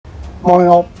Morning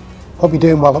all, hope you're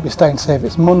doing well, hope you're staying safe.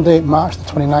 It's Monday, March the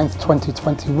 29th,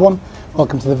 2021.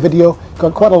 Welcome to the video.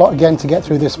 Got quite a lot again to get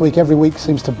through this week. Every week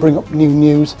seems to bring up new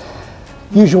news.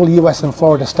 Usual US and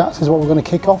Florida stats is what we're going to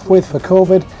kick off with for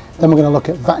COVID. Then we're going to look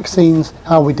at vaccines,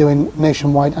 how we're doing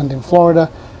nationwide and in Florida.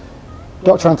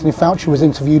 Dr. Anthony Fauci was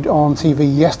interviewed on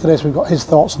TV yesterday, so we've got his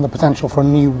thoughts on the potential for a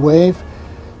new wave.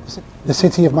 The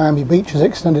city of Miami Beach has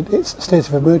extended its state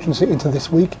of emergency into this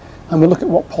week, and we'll look at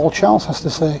what Paul Charles has to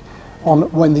say on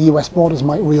when the US borders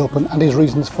might reopen and his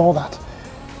reasons for that.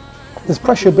 There's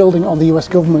pressure building on the US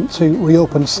government to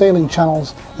reopen sailing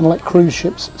channels and let cruise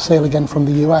ships sail again from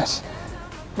the US.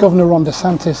 Governor Ron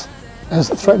DeSantis has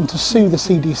threatened to sue the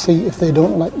CDC if they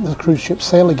don't let the cruise ships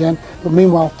sail again, but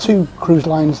meanwhile 2 cruise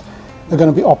lines are going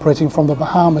to be operating from the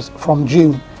Bahamas from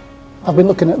June. I've been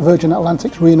looking at Virgin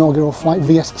Atlantic's re-inaugural flight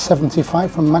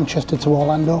VS75 from Manchester to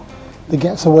Orlando that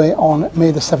gets away on May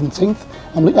the 17th.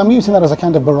 I'm using that as a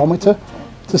kind of barometer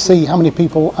to see how many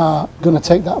people are going to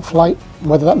take that flight,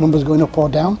 whether that number is going up or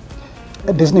down.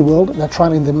 At Disney World, they're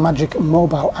trialling the Magic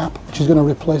mobile app, which is going to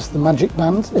replace the Magic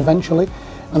Bands eventually,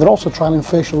 and they're also trialling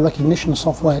facial recognition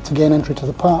software to gain entry to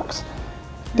the parks.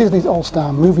 Disney's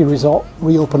All-Star Movie Resort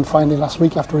reopened finally last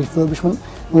week after refurbishment,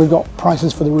 and we've got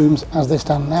prices for the rooms as they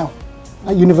stand now.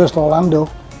 At Universal Orlando,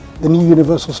 the new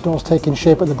Universal store's taking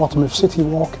shape at the bottom of City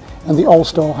Walk, and the All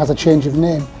Store has a change of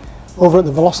name. Over at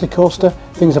the Velocicoaster,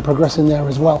 things are progressing there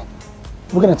as well.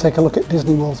 We're going to take a look at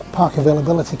Disney World's park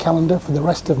availability calendar for the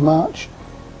rest of March,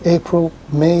 April,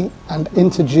 May, and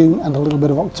into June, and a little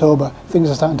bit of October. Things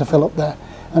are starting to fill up there.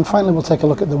 And finally, we'll take a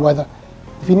look at the weather.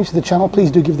 If you're new to the channel,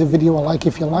 please do give the video a like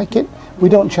if you like it. We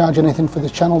don't charge anything for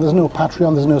this channel. There's no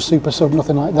Patreon, there's no Super Sub,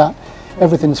 nothing like that.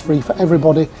 Everything's free for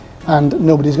everybody, and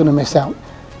nobody's going to miss out.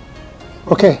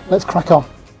 Okay, let's crack on.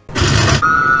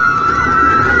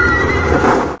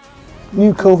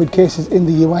 New COVID cases in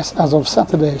the US as of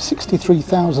Saturday,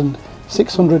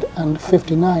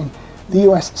 63,659. The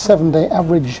US 7-day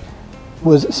average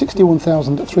was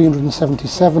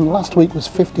 61,377. Last week was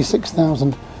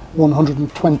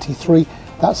 56,123.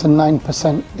 That's a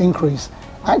 9% increase.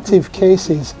 Active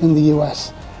cases in the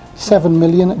US, 7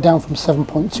 million, down from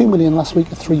 7.2 million last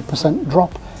week, a 3%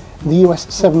 drop. The US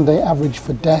 7-day average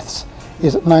for deaths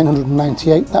is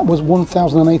 998. That was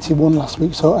 1,081 last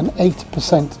week, so an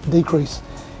 8% decrease.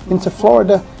 Into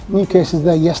Florida, new cases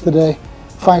there yesterday,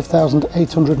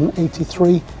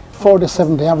 5,883. Florida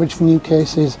 7-day average for new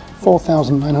cases,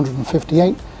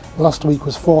 4,958. Last week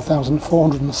was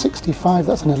 4,465.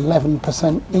 That's an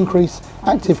 11% increase.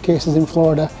 Active cases in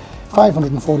Florida,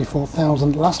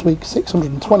 544,000. Last week,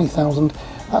 620,000.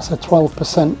 That's a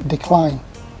 12% decline.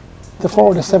 The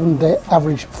Florida 7-day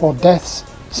average for deaths,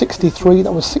 63,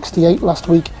 that was 68 last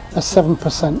week, a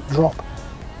 7% drop.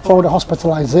 Florida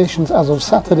hospitalizations as of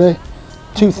Saturday,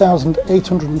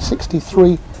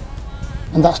 2,863,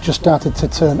 and that's just started to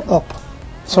turn up.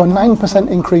 So a 9%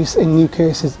 increase in new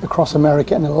cases across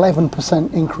America, and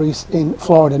 11% increase in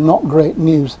Florida. Not great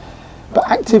news. But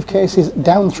active cases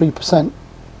down 3%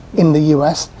 in the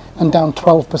US and down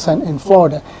 12% in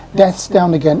Florida. Deaths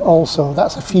down again also.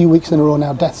 That's a few weeks in a row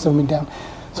now, deaths have been down.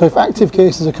 So if active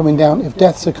cases are coming down, if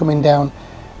deaths are coming down,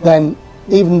 then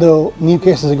even though new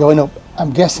cases are going up,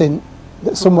 I'm guessing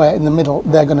that somewhere in the middle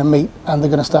they're going to meet and they're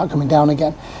going to start coming down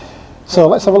again. So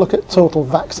let's have a look at total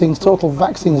vaccines. Total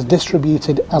vaccines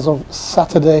distributed as of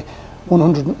Saturday,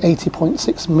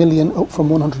 180.6 million, up from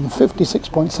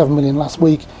 156.7 million last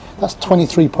week. That's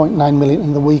 23.9 million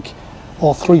in the week,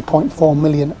 or 3.4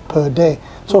 million per day.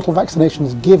 Total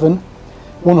vaccinations given,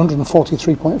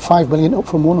 143.5 million, up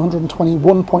from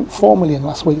 121.4 million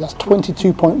last week. That's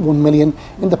 22.1 million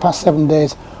in the past 7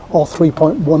 days, or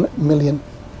 3.1 million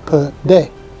per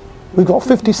day. We've got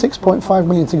 56.5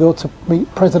 million to go to meet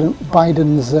President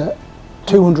Biden's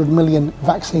 200 million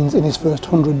vaccines in his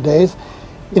first 100 days.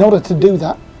 In order to do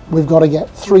that, we've got to get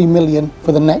 3 million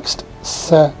for the next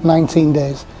 19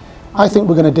 days. I think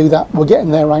we're going to do that. We're getting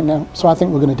there right now, so I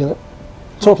think we're going to do it.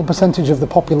 Total percentage of the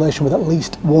population with at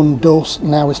least one dose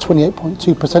now is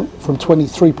 28.2% from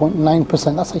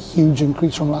 23.9%. That's a huge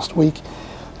increase from last week.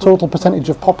 Total percentage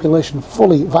of population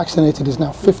fully vaccinated is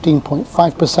now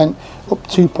 15.5%, up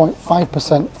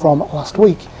 2.5% from last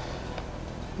week.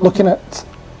 Looking at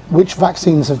which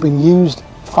vaccines have been used,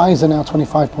 Pfizer now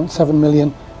 25.7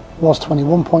 million, was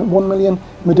 21.1 million,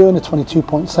 Moderna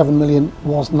 22.7 million,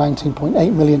 was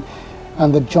 19.8 million,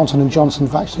 and the Johnson & Johnson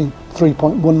vaccine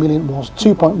 3.1 million was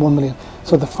 2.1 million.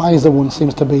 So the Pfizer one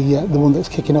seems to be the one that's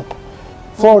kicking up.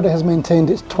 Florida has maintained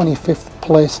its 25th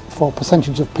place for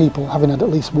percentage of people having had at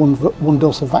least one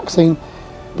dose of vaccine,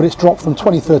 but it's dropped from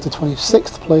 23rd to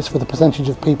 26th place for the percentage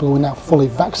of people who are now fully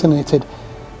vaccinated.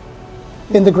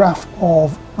 In the graph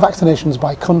of vaccinations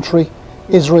by country,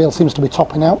 Israel seems to be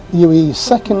topping out, UAE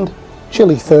second,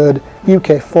 Chile third,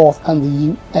 UK fourth and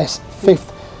the US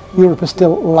fifth. Europe is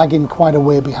still lagging quite a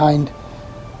way behind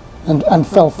and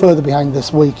fell further behind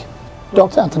this week.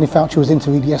 Dr. Anthony Fauci was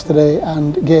interviewed yesterday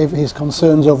and gave his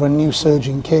concerns over a new surge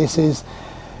in cases.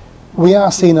 We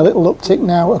are seeing a little uptick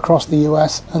now across the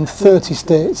US, and 30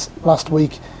 states last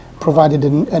week provided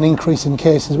an increase in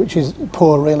cases, which is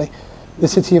poor really. The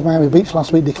city of Miami Beach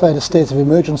last week declared a state of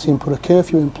emergency and put a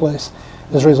curfew in place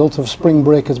as a result of spring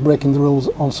breakers breaking the rules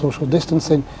on social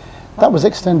distancing. That was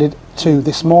extended to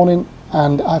this morning,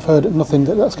 and I've heard nothing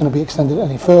that's going to be extended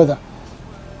any further.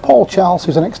 Paul Charles,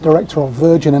 who's an ex-director of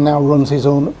Virgin and now runs his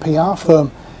own PR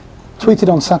firm,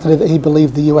 tweeted on Saturday that he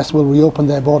believed the US will reopen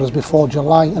their borders before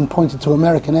July and pointed to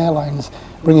American Airlines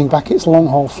bringing back its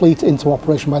long-haul fleet into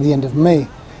operation by the end of May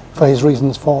for his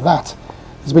reasons for that.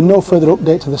 There's been no further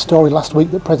update to the story last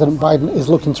week that President Biden is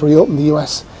looking to reopen the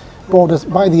US borders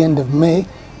by the end of May,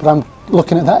 but I'm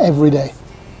looking at that every day.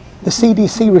 The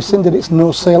CDC rescinded its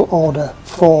no-sail order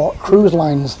for cruise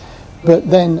lines, but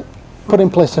then put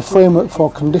in place a framework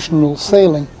for conditional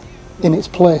sailing in its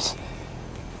place.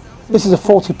 This is a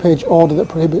 40-page order that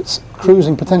prohibits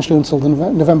cruising potentially until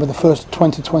November the 1st,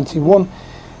 2021.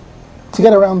 To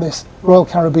get around this, Royal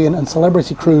Caribbean and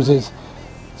Celebrity Cruises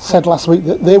said last week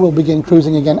that they will begin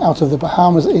cruising again out of the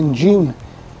Bahamas in June.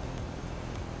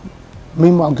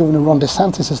 Meanwhile, Governor Ron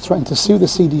DeSantis has threatened to sue the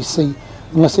CDC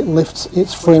unless it lifts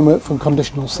its framework from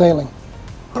conditional sailing.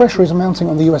 Pressure is mounting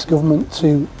on the US government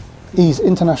to ease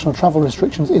international travel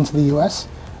restrictions into the US.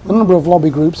 A number of lobby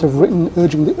groups have written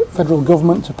urging the federal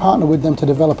government to partner with them to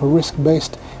develop a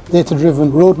risk-based,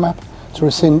 data-driven roadmap to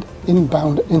rescind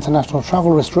inbound international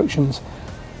travel restrictions.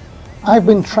 I've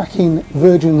been tracking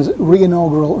Virgin's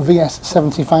re-inaugural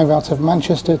VS75 out of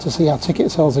Manchester to see how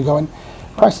ticket sales are going.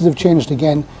 Prices have changed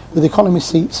again, with economy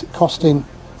seats costing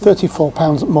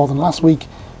 £34 more than last week,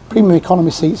 premium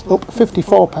economy seats up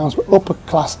 £54, but upper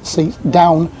class seats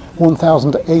down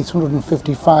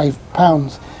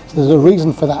 £1,855. So there's a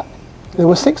reason for that. There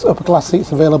were 6 upper class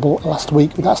seats available last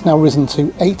week, but that's now risen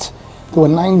to 8. There were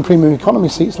 9 premium economy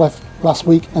seats left last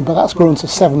week, but that's grown to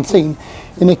 17.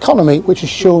 In economy, which is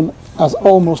shown as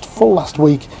almost full last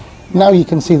week, now you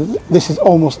can see that this is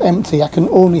almost empty. I can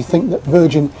only think that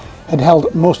Virgin had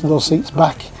held most of those seats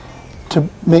back to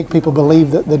make people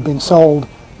believe that they'd been sold,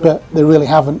 but they really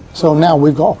haven't. So now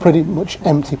we've got a pretty much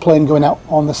empty plane going out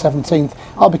on the 17th.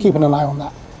 I'll be keeping an eye on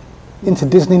that. Into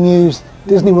Disney news,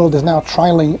 Disney World is now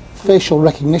trialling facial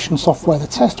recognition software. The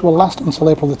test will last until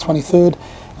April the 23rd,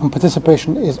 and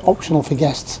participation is optional for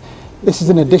guests. This is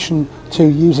in addition to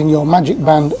using your Magic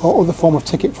Band or other form of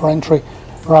ticket for entry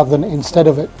rather than instead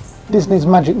of it. Disney's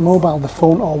Magic Mobile, the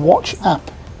phone or watch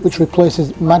app, which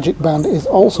replaces Magic Band, is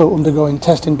also undergoing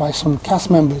testing by some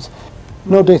cast members.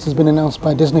 No date has been announced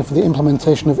by Disney for the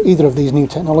implementation of either of these new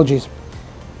technologies.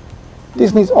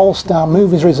 Disney's All-Star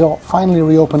Movies Resort finally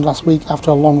reopened last week after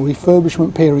a long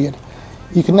refurbishment period.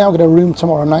 You can now get a room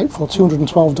tomorrow night for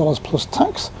 $212 plus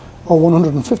tax, or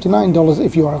 $159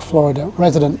 if you are a Florida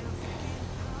resident.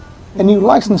 A new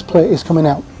license plate is coming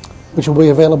out, which will be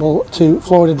available to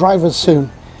Florida drivers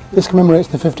soon. This commemorates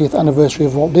the 50th anniversary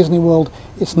of Walt Disney World.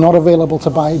 It's not available to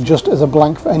buy just as a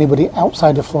blank for anybody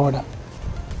outside of Florida.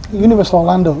 At Universal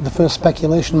Orlando, the first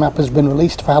speculation map has been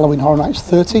released for Halloween Horror Nights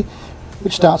 30,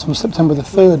 which starts on September the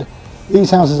 3rd.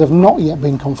 These houses have not yet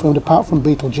been confirmed apart from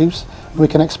Beetlejuice, and we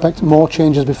can expect more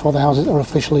changes before the houses are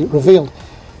officially revealed.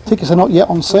 Tickets are not yet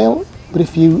on sale, but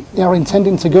if you are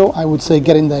intending to go, I would say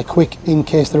get in there quick in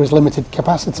case there is limited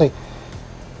capacity.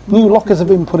 New lockers have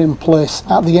been put in place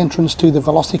at the entrance to the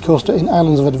Velocicoaster in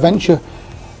Islands of Adventure.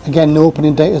 Again, no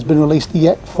opening date has been released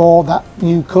yet for that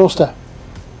new coaster.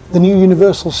 The new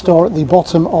Universal store at the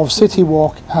bottom of City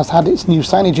Walk has had its new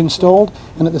signage installed,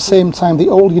 and at the same time the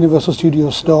old Universal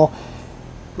Studios store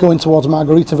going towards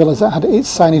Margaritaville has had its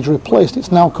signage replaced.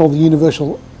 It's now called the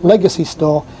Universal Legacy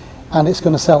Store, and it's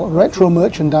going to sell retro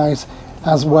merchandise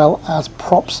as well as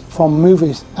props from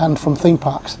movies and from theme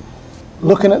parks.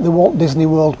 Looking at the Walt Disney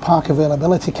World park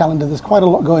availability calendar, there's quite a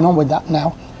lot going on with that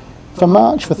now. For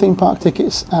March, for theme park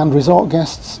tickets and resort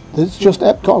guests, there's just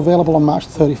Epcot available on March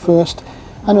the 31st.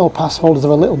 Annual pass holders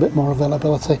have a little bit more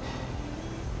availability.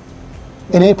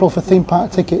 In April, for theme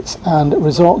park tickets and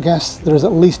resort guests, there is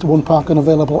at least one park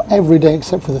unavailable every day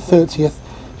except for the 30th.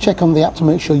 Check on the app to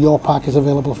make sure your park is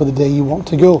available for the day you want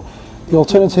to go. The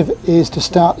alternative is to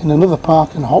start in another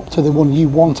park and hop to the one you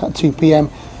want at 2 p.m.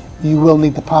 You will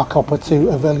need the park hopper to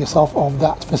avail yourself of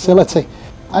that facility.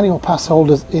 Annual pass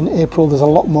holders in April, there's a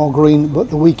lot more green, but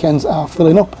the weekends are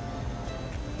filling up.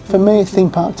 For May, theme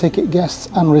park ticket guests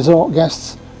and resort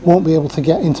guests won't be able to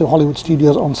get into Hollywood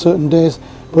studios on certain days,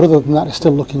 but other than that it's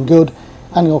still looking good.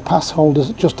 Annual pass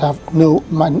holders just have no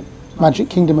Magic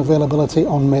Kingdom availability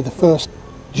on May the 1st.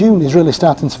 June is really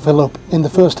starting to fill up in the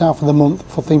first half of the month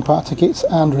for theme park tickets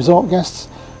and resort guests.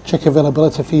 Check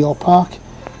availability for your park.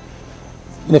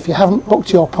 And if you haven't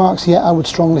booked your parks yet, I would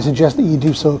strongly suggest that you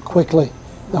do so quickly.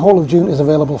 The whole of June is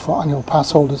available for annual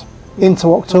pass holders.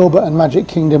 Into October, and Magic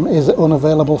Kingdom is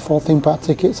unavailable for theme park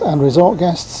tickets and resort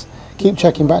guests. Keep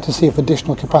checking back to see if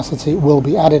additional capacity will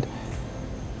be added.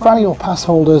 For annual pass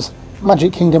holders,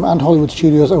 Magic Kingdom and Hollywood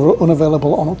Studios are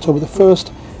unavailable on October the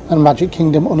 1st, and Magic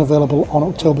Kingdom unavailable on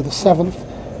October the 7th.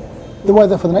 The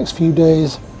weather for the next few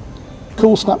days,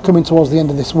 cool snap coming towards the end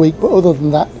of this week, but other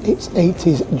than that, it's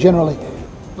 80s generally.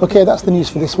 Okay, that's the news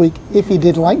for this week. If you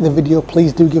did like the video,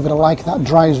 please do give it a like. That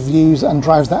drives views and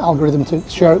drives that algorithm to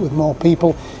share it with more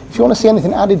people. If you want to see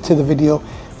anything added to the video,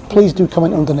 please do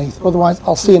comment underneath. Otherwise,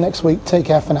 I'll see you next week. Take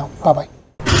care for now. Bye bye.